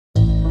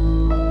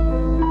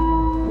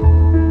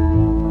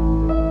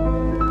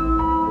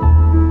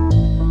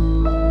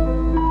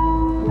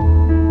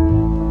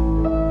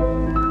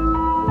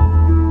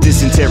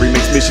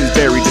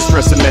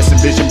stress, a mess,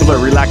 and vision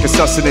blurry. Lack of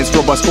sustenance,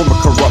 robust form of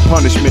corrupt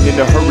punishment. In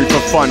a hurry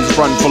for funds,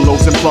 run for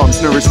loaves and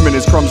plums. Nourishment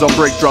is crumbs on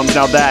break drums.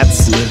 Now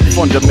that's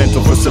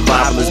fundamental for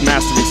survival, is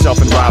mastering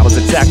self and rivals.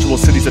 It's actual,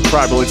 cities are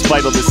tribal. It's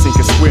vital to sink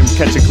or swim.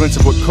 Catch a glimpse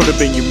of what could have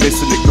been you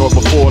miss and ignore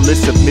before.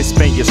 List of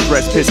misspent, your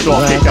stress, pissed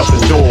off, kick out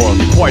the door.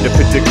 Quite a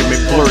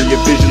predicament, blurry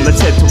your vision.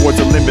 Let's head towards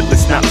a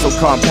limitless, not so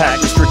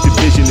compact. Restricted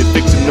vision,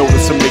 eviction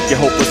notice will make you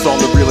hopeless. All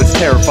the real, it's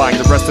terrifying.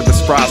 The rest of us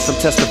fries, some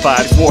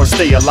testify. It's war,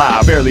 stay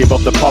alive, barely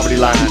above the poverty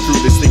line. We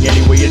through this thing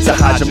anyway, it's a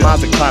high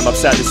demise and climb up.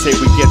 Sad to say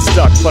we get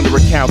stuck. Plunder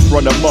accounts,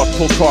 run amok,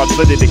 pull cards,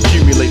 let it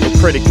accumulate. No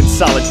credit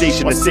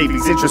consolidation, a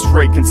savings interest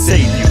rate can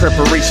save you.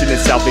 Preparation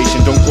is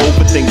salvation, don't go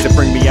over things that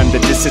bring me under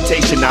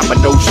dissertation. I'm a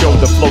no-show,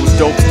 the flow's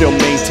dope, still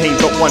maintained,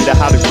 but wonder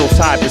how the gross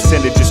high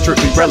percentage is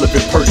strictly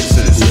relevant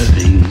purchases.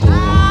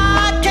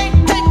 I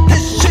can't take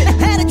this shit.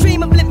 Had a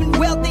dream of living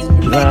wealthy.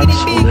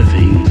 That's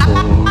living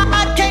poor.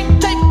 I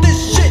can't take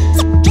this shit.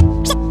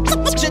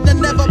 Shit that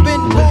never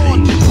been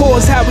born.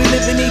 Poor's how we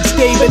living each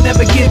day but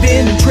never give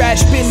in.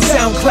 Trash bin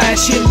sound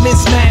clashing,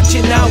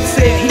 mismatching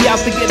outfit. He out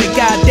to get a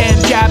goddamn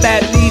job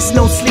at least.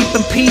 No sleep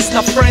in peace,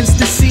 no friends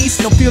deceased.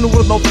 No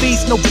funeral, no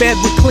feast, no bed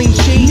with clean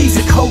sheets. Needs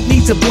a coat,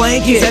 needs a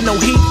blanket, and no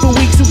heat for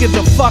weeks. Who gives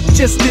a fuck?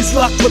 Just his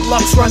luck, but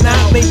luck's run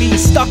out. Maybe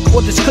he's stuck, or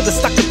just could've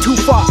stuck it too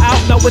far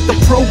out. Now with the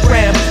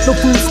program, no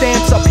food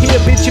stamps up here,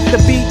 bitch. If the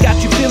beat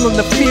got you feeling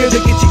the fear, to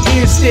get your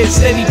ears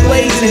stitched, steady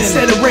blazing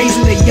instead of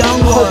raising the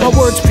young ones. My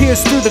words pierce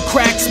through the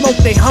crack smoke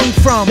they hung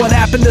from. What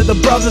happened to the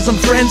brothers and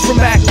friends from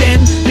back then?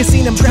 You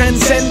seen them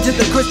transcend to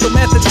the crystal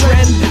method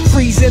trend.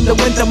 Freeze in the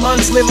winter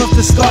months, live off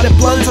discarded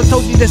blunts. I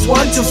told you this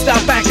once, so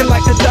stop acting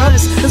like a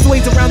dunce. There's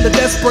ways around the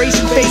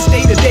desperation, face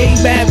day to day.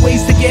 Mad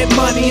ways to get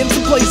money and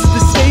some places to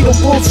stay. Don't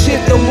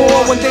bullshit no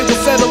more, one day we'll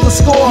settle the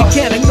score. You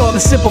can't ignore the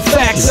simple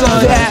facts,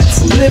 son.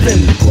 That's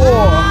living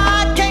poor.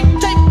 I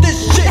can't take this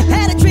shit.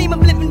 Had a dream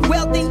of living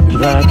wealthy.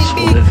 That's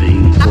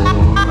living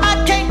poor. I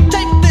can't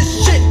take this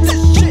shit.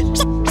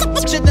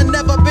 Shit that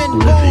never been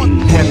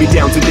born.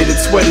 Hand-me-downs and knitted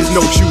sweaters, no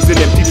shoes and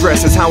empty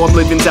dresses. How I'm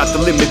living's at the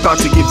limit, about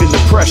to give in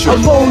the pressure.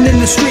 Alone in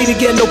the street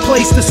again, no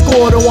place to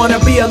score. Don't wanna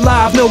be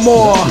alive no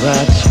more.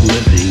 That's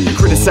living poor.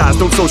 Criticize,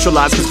 don't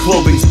socialize, cause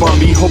clothing's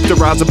bummy. Hope to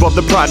rise above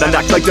the pride, not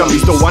act like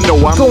dummies. Though I know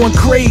I'm going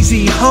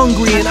crazy,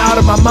 hungry and out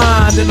of my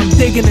mind. And I'm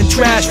digging in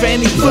trash for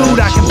any food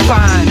I can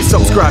find.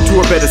 Subscribe to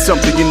a better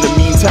something in the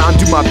meantime.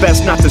 Do my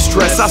best not to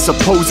stress, I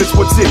suppose it's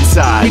what's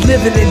inside. We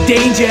living in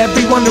danger,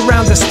 everyone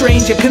around's a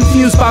stranger.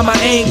 Confused by my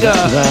anger.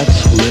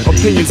 That's living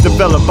Opinions poor.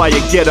 developed by a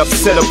get-up,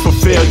 set up for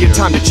failure.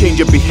 Time to change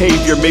your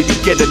behavior, maybe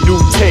get a new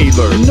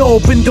tailor. No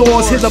open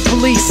doors, hear the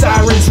police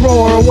sirens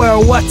roar.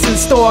 Well, what's in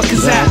store,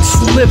 cause that's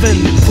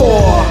living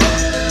poor.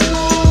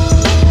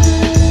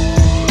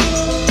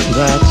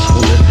 That's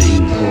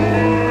living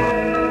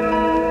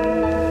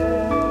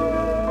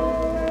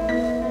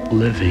poor.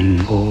 Living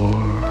poor.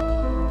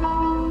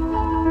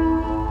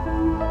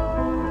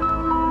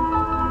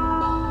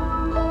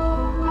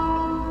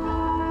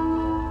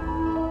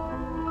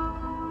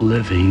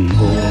 Living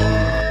poor.